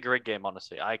 it's gonna be a great game,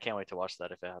 honestly. I can't wait to watch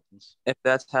that if it happens. If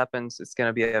that happens, it's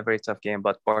gonna be a very tough game.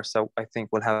 But Barca, I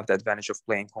think, will have the advantage of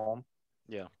playing home.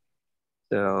 Yeah.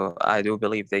 So I do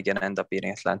believe they're gonna end up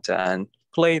beating Atlanta and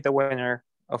play the winner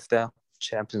of the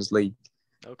Champions League,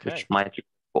 which might be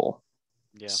cool.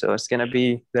 Yeah. So it's gonna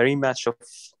be the rematch of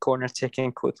corner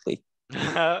taking quickly.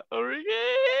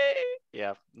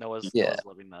 Yeah, Noah's Yeah.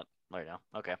 loving that right now.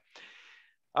 Okay.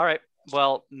 All right.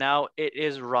 Well, now it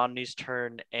is Rodney's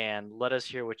turn, and let us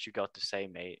hear what you got to say,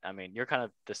 mate. I mean, you're kind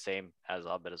of the same as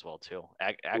Abed as well, too.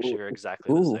 Actually, you're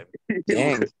exactly the same.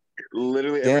 Dang.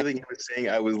 Literally everything he was saying,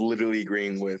 I was literally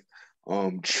agreeing with.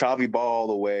 Xavi ball all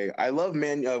the way. I love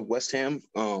West Ham.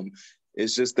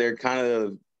 It's just they're kind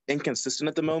of inconsistent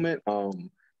at the moment,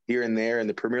 here and there in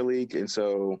the Premier League, and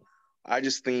so I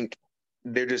just think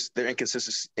their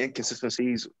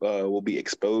inconsistencies will be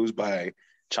exposed by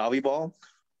Xavi ball.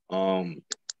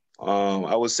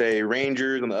 I would say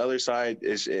Rangers on the other side.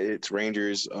 It's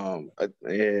Rangers.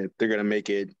 They're gonna make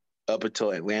it up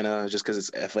until Atlanta just because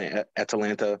it's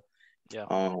Atalanta. Yeah.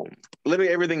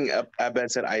 Literally everything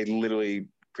Abed said, I literally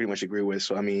pretty much agree with.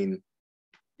 So I mean,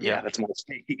 yeah. That's my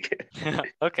take.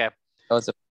 Okay. That was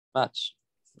a match.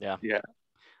 Yeah. Yeah.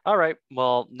 All right.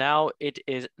 Well, now it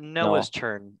is Noah's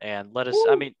turn, and let us.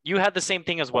 I mean, you had the same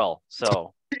thing as well,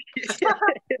 so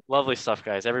lovely stuff,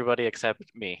 guys. Everybody except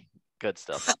me. Good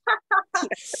stuff.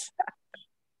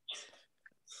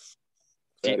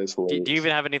 Do you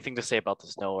even have anything to say about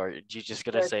this, Noah, or are you just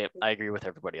gonna say I agree with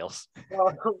everybody else?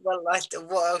 Well,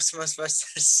 what else am I supposed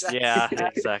to say? Yeah,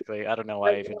 exactly. I don't know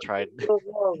why I even tried.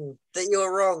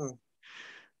 You're wrong.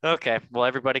 Okay. Well,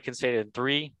 everybody can say it in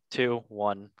 3, 2,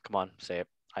 1. Come on, say it.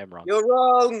 I'm wrong. You're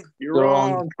wrong. You're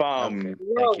wrong, Okay.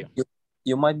 Thank you.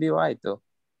 You might be right though.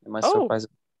 You might surprise.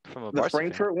 From a the Barca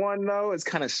Frankfurt fan. one though is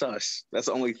kind of sus. That's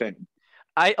the only thing.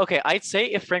 I'd say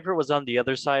if Frankfurt was on the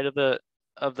other side of the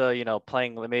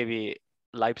playing maybe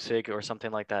Leipzig or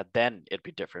something like that, then it'd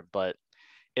be different. But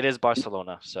it is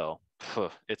Barcelona, so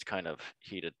it's kind of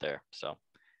heated there. So,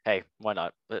 hey, why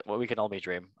not? Well, we can only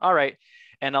dream. All right,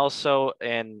 and also,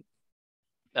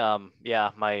 yeah,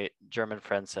 my German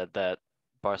friend said that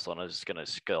Barcelona is gonna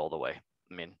go all the way.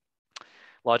 I mean,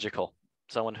 logical.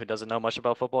 Someone who doesn't know much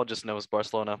about football just knows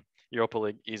Barcelona, Europa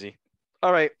League, easy.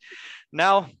 All right,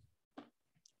 now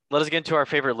let us get into our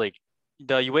favorite league,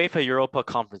 the UEFA Europa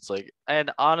Conference League.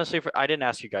 And honestly, I didn't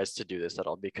ask you guys to do this at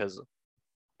all because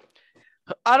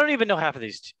I don't even know half of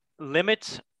these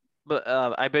limits. But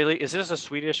I believe, is this a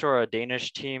Swedish or a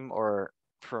Danish team or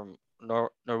from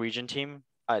Norwegian team?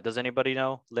 Does anybody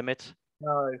know limit?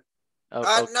 No.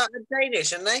 Oh, No,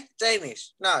 Danish, aren't they?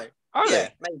 Danish. No. are Yeah,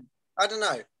 they? maybe. I don't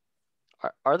know.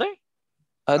 Are they?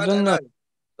 I I don't don't know know.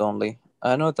 only.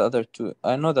 I know the other two.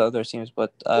 I know the other teams,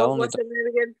 but I only What's the name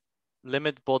again?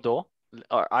 Limit Bordeaux.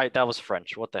 Or that was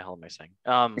French. What the hell am I saying?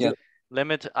 Yeah.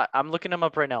 Limit. I'm looking them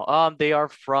up right now. They are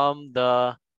from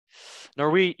the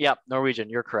Norwegian.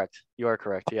 You're correct. You are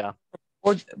correct. Yeah.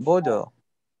 Bodo.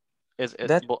 Is it?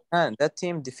 That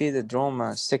team defeated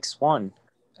Roma 6-1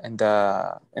 in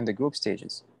the group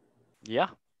stages, Yeah.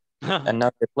 and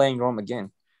now they're playing Rome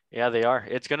again. Yeah, they are.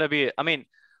 It's gonna be. I mean,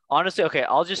 honestly, okay.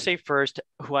 I'll just say first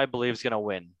who I believe is gonna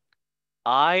win.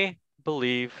 I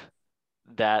believe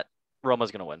that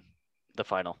Roma's gonna win the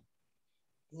final.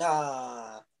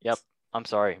 Nah. Yep. I'm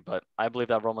sorry, but I believe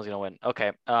that Roma's gonna win.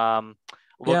 Okay.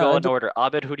 We'll Yeah, go I in do. order.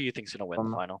 Abed, who do you think's gonna win the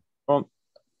Roma. final?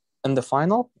 In the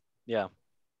final, Yeah.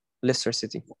 Leicester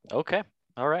City. Okay.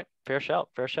 All right. Fair shout.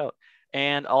 Fair shout.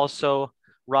 And also,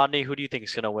 Rodney, who do you think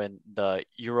is gonna win the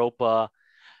Europa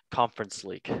Conference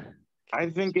League? I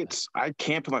think I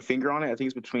can't put my finger on it. I think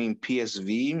it's between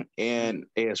PSV and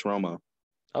AS Roma.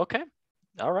 Okay.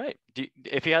 All right.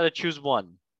 If you had to choose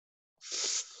one.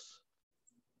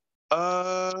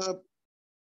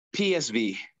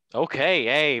 PSV. Okay.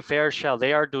 Hey, fair shout.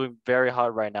 They are doing very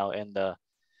hot right now in the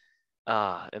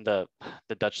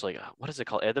Dutch league. What is it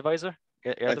called? Eredivisie?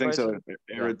 I think so.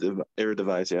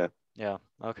 Eredivisie, yeah. Yeah.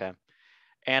 Okay.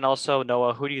 And also,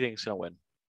 Noah, who do you think is gonna win?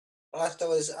 I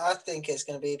think it's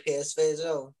going to be PSV as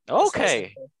well.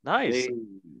 Okay. Nice. Hey.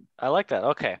 I like that.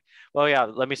 Okay. Well, yeah.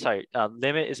 Let me start.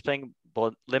 Limit is playing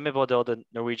Limit Bordeaux. The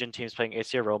Norwegian team is playing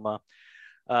AC Roma.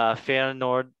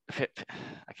 Feyenoord.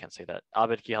 I can't say that.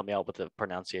 Abed, can you help me out with the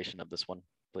pronunciation of this one,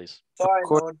 please?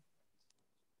 Feyenoord.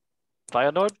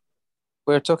 Feyenoord?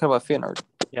 We're talking about Feyenoord.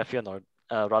 Yeah, Feyenoord.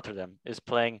 Rotterdam is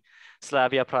playing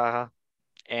Slavia Praha,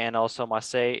 and also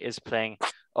Marseille is playing.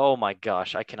 Oh my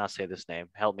gosh, I cannot say this name.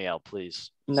 Help me out,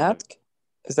 please. Natk?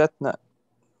 Is that not?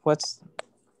 What's?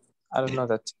 I don't know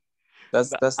that.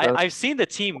 I've seen the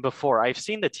team before.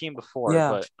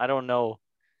 Yeah. But I don't know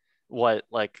what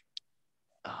like.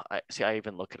 I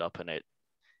even look it up in it.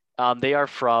 They are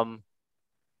from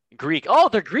Greek. Oh,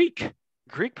 they're Greek.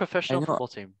 Greek professional football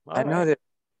team. I know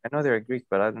they're Greek,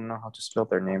 but I don't know how to spell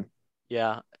their name.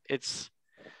 Yeah, it's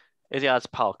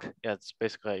PAOK. Yeah, it's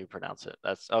basically how you pronounce it.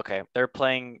 That's okay. They're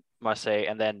playing Marseille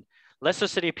and then Leicester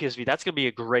City PSV. That's gonna be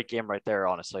a great game right there,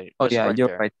 honestly. Oh Just yeah, right you're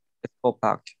there. right. It's called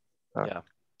PAOK. Yeah.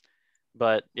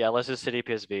 But yeah, Leicester City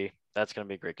PSV. That's gonna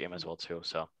be a great game as well too.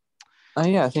 So.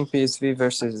 Yeah, I think PSV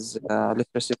versus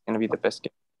Leicester City is gonna be the best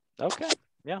game. Okay.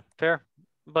 Yeah, fair.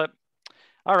 But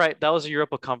all right, that was the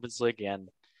Europa Conference League, and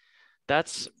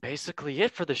that's basically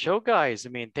it for the show, guys. I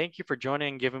mean, thank you for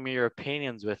joining and giving me your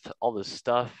opinions with all this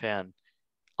stuff. And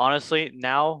honestly,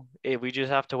 now we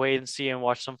just have to wait and see and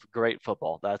watch some great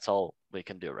football. That's all we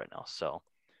can do right now. So.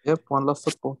 Yep, one love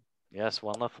football. Yes,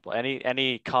 one love football.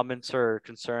 Any comments or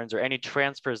concerns or any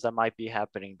transfers that might be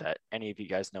happening that any of you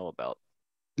guys know about?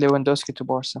 Lewandowski to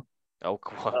Barca. Oh,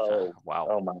 wow.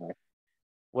 Oh my.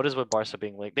 What is with Barca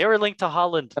being linked? They were linked to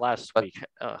Holland last week.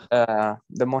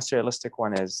 The most realistic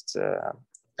one is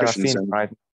Rafinha, right?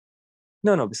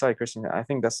 No, beside Christian, I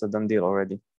think that's a done deal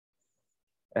already.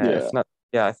 If not,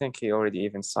 yeah, I think he already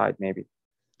even signed maybe.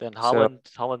 Then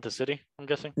Holland to City, I'm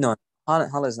guessing? No,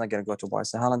 Holland is not going to go to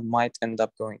Barca. Holland might end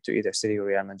up going to either City or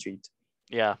Real Madrid.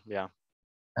 Yeah.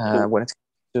 When it comes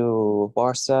to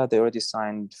Barca, they already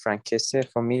signed Frank Kessié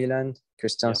from Milan,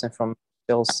 Christensen from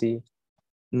Chelsea.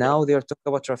 Now they're talking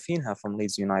about Rafinha from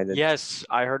Leeds United. Yes,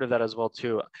 I heard of that as well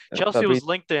too. Chelsea was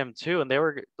linked to him too, and they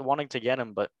were wanting to get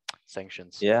him, but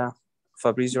sanctions. Yeah,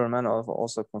 Fabrizio Romano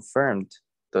also confirmed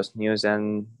those news,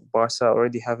 and Barca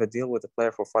already have a deal with the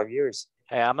player for 5 years.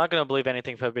 Hey, I'm not going to believe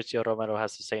anything Fabrizio Romano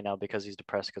has to say now because he's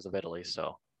depressed because of Italy.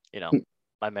 So,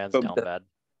 my man's down bad.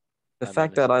 The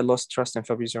fact that I lost trust in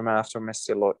Fabrizio Romano after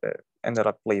Messi ended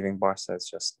up leaving Barca is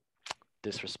just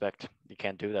disrespect. You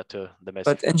can't do that to the Messi.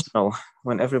 But in general,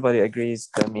 when everybody agrees,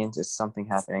 that means it's something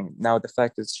happening. Now the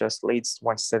fact it's just Leeds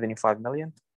wants 75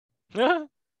 million.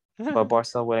 but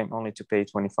Barca willing only to pay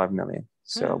 25 million.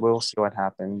 So we'll see what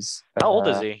happens. How old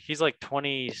is he? He's like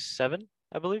 27,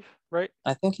 I believe, right?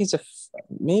 I think he's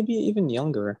maybe even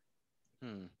younger.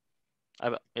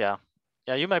 Yeah,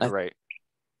 you might be right.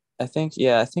 I think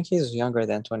he's younger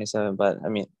than 27, but I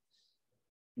mean,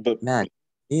 But man,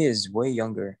 he is way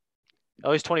younger.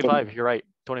 Oh, he's 25. You're right.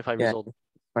 25 years old.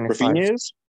 25. Rafinha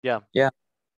is? Yeah.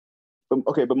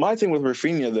 Okay, but my thing with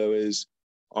Rafinha though is,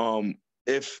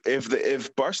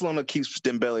 if Barcelona keeps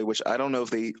Dembele, which I don't know if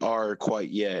they are quite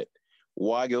yet,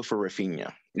 why go for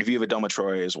Rafinha if you have a Adama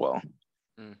Traore as well?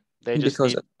 They just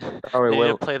because need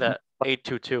to play that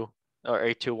 8-2-2 or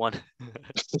 8-2-1.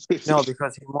 No,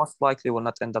 because he most likely will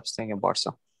not end up staying in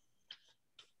Barca.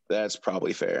 That's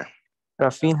probably fair.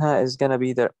 Rafinha is gonna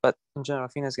be there, but in general,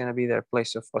 Rafinha is gonna be there in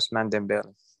place of Ousmane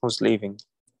Dembele, who's leaving.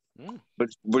 But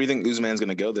where do you think Ousmane's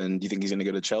gonna go then? Do you think he's gonna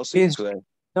go to Chelsea?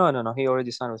 No. He already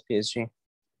signed with PSG.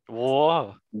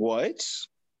 Whoa. What?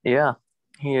 Yeah,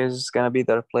 he is gonna be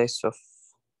the replace of.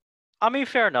 I mean,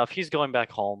 fair enough. He's going back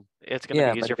home. It's gonna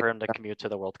be but easier for him to commute to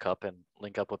the World Cup and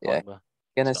link up with Yeah. Pogba.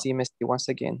 Gonna see Messi once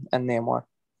again and Neymar.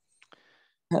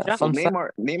 Yeah. Well,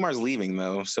 Neymar's leaving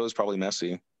though, so is probably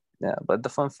Messi. Yeah, but the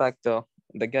fun fact though,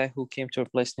 the guy who came to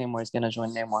replace Neymar is gonna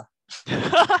join Neymar.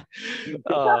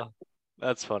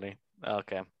 That's funny.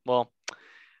 Okay. Well,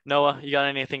 Noah, you got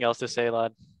anything else to say,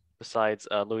 lad? Besides,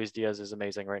 Luis Diaz is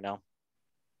amazing right now.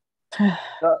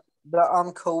 That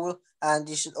I'm cool, and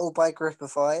you should all buy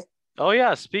Gripify. Oh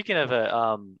yeah, speaking of it,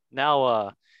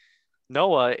 now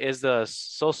Noah is the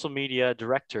social media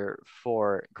director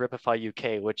for Gripify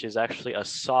UK, which is actually a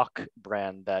sock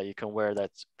brand that you can wear.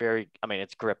 That's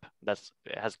it's grip. It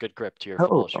has good grip to your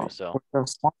football shoe. So we're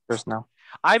sponsors now.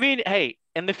 I mean, hey,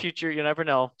 in the future, you never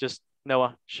know. Just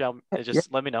Noah,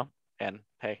 let me know. And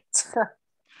hey,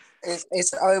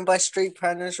 it's owned by Street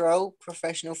Planners Roll,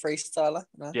 professional freestyler.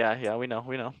 No? Yeah, we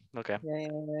know. Okay.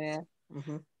 Yeah.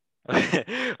 Mm-hmm.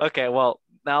 Okay, well,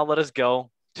 now let us go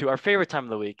to our favorite time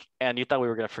of the week. And you thought we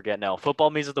were going to forget. No,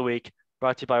 football memes of the week,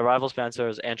 brought to you by rival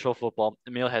sponsors and Troll Football.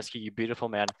 Emil Heskey, you beautiful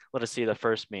man. Let us see the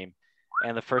first meme.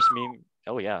 And the first meme,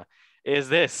 oh yeah, is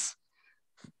this.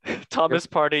 Thomas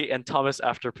Party and Thomas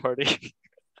After Party.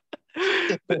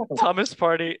 The Thomas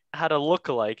Party had a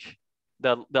lookalike.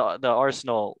 The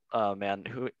Arsenal man.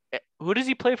 Who does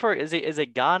he play for? Is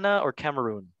it Ghana or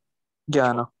Cameroon?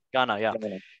 Ghana, yeah.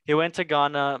 He went to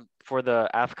Ghana for the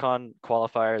AFCON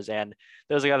qualifiers, and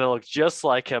there's a guy that looks just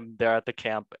like him there at the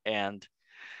camp, and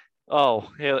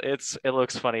it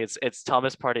looks funny. It's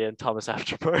Thomas Party and Thomas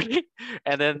After Party,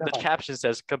 and then the caption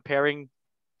says comparing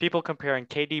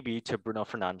KDB to Bruno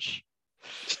Fernandes.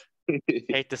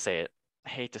 Hate to say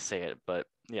it, but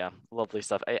yeah, lovely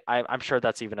stuff. I'm sure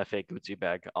that's even a fake Gucci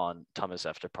bag on Thomas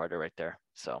After Party right there.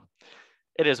 So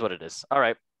it is what it is. All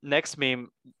right, next meme.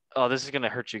 Oh, this is gonna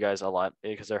hurt you guys a lot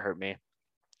because it hurt me.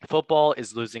 Football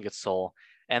is losing its soul.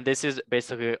 And this is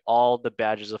basically all the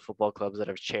badges of football clubs that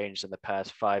have changed in the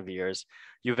past 5 years.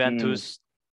 Juventus,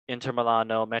 Inter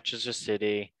Milano, Manchester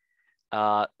City,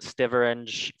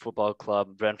 Stevenage Football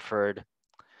Club, Brentford,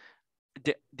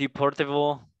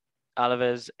 Deportivo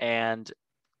Alaves, and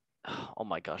oh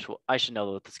my gosh, well, I should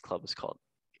know what this club is called.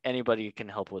 Anybody can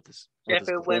help with this?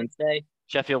 Sheffield Wednesday.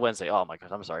 Sheffield Wednesday. Oh my gosh,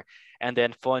 I'm sorry. And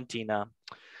then Fiorentina.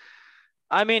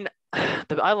 I mean,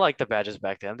 I like the badges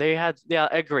back then. I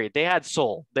agree. They had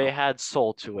soul. They had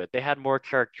soul to it. They had more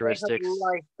characteristics. They had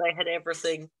life. They had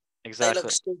everything. Exactly. They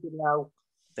look stupid now.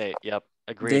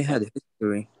 Agreed. They had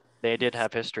history. They did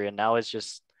have history, and now it's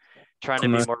just trying to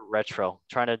be more retro,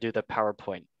 trying to do the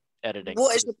PowerPoint editing.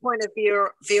 What is the point of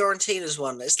Fiorentina's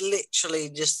one? It's literally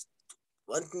just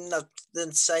not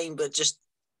the same, but just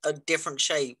a different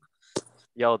shape.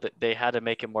 They had to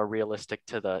make it more realistic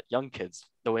to the young kids,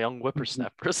 the young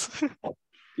whippersnappers.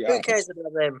 Yeah. Who cares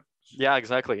about them? Yeah,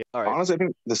 exactly. All right. Honestly, I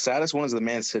think the saddest one is the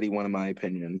Man City one, in my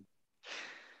opinion.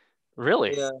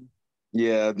 Really? Yeah.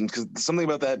 Yeah, because something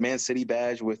about that Man City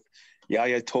badge with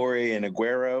Yaya Toure and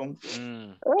Aguero.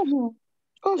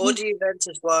 Or the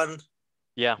Juventus one.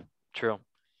 Yeah, true.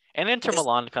 And Inter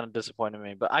Milan kind of disappointed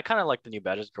me, but I kind of like the new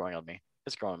badges growing on me.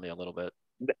 It's growing on me a little bit.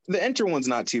 The Inter one's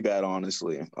not too bad,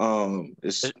 honestly.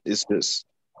 It's just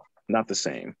not the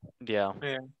same. Yeah.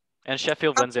 And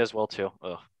Sheffield Wednesday as well too.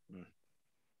 Ugh.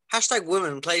 Hashtag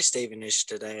women play Stevenage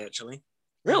today, actually.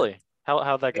 Really?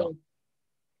 How'd that go?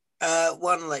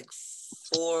 Won like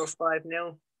 4 or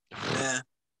 5-0. Yeah.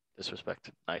 Disrespect.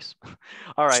 Nice.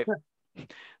 All right.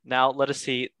 Now let us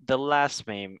see the last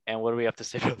meme, and what do we have to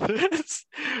say about this?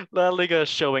 La Liga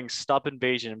showing stop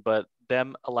invasion, but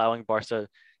them allowing Barca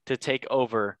to take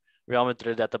over Real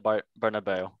Madrid at the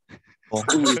Bernabeu.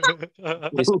 It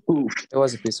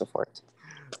was a piece of art.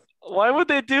 Why would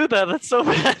they do that? That's so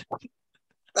bad.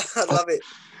 I love it.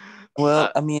 Well,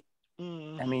 Uh, I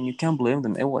mean, you can't blame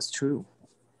them. It was true.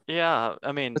 yeah,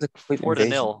 I mean, It was a complete 4-0,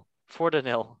 invasion.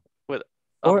 4-0 with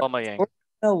Or Aubameyang.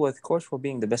 with Korsful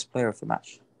being the best player of the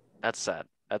match. That's sad.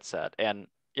 That's sad. And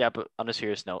yeah, but on a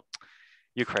serious note,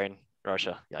 Ukraine,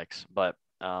 Russia, yikes. But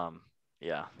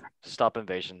yeah, stop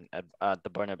invasion at the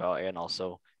Bernabeu and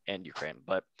also in Ukraine.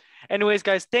 But anyways,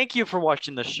 guys, thank you for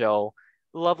watching the show.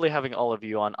 Lovely having all of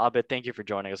you on. Abid, thank you for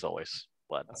joining as always.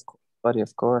 Vlad. Buddy,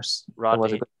 of course. It was a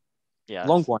Rodney, good, yeah,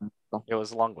 long one. So. it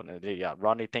was a long one. Yeah,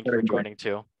 Rodney, thank you for Very good. joining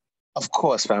too. Of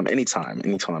course, fam. Anytime.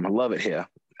 I love it here.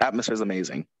 Atmosphere is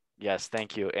amazing. Yes,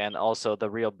 thank you. And also the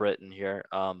real Briton here.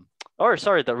 Or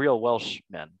sorry, the real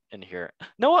Welshman in here.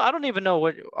 No, I don't even know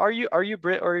what are you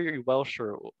Brit or are you Welsh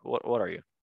or what are you?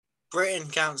 Britain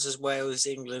counts as Wales,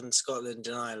 England, Scotland,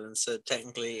 and Ireland. So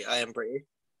technically, I am British.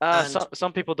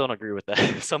 Some people don't agree with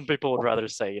that. Some people would rather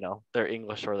say, they're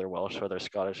English or they're Welsh or they're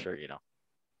Scottish or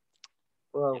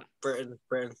Well, Britain.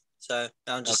 So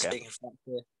I'm just Okay. speaking facts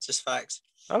here. Just facts.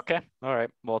 Okay. All right.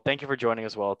 Well, thank you for joining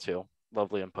as well too.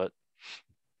 Lovely input.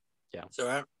 Yeah. It's all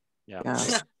right. Yeah.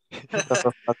 That's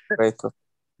great.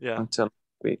 Yeah. Until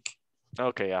next week.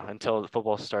 Okay, yeah. Until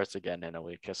football starts again in a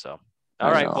week or so. I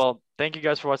All right. know. Well, thank you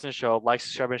guys for watching the show. Like,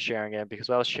 subscribe, and sharing it because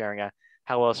without sharing it,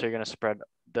 how else are you gonna spread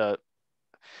the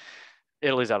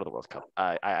Italy's out of the World Cup?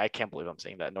 I can't believe I'm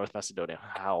saying that. North Macedonia.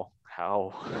 How?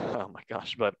 Oh my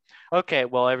gosh. But okay,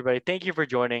 well, everybody, thank you for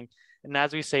joining. And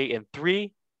as we say in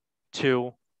 3,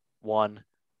 2, 1,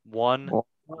 love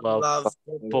Love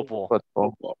football.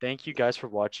 Football. Thank you guys for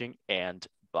watching and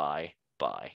bye.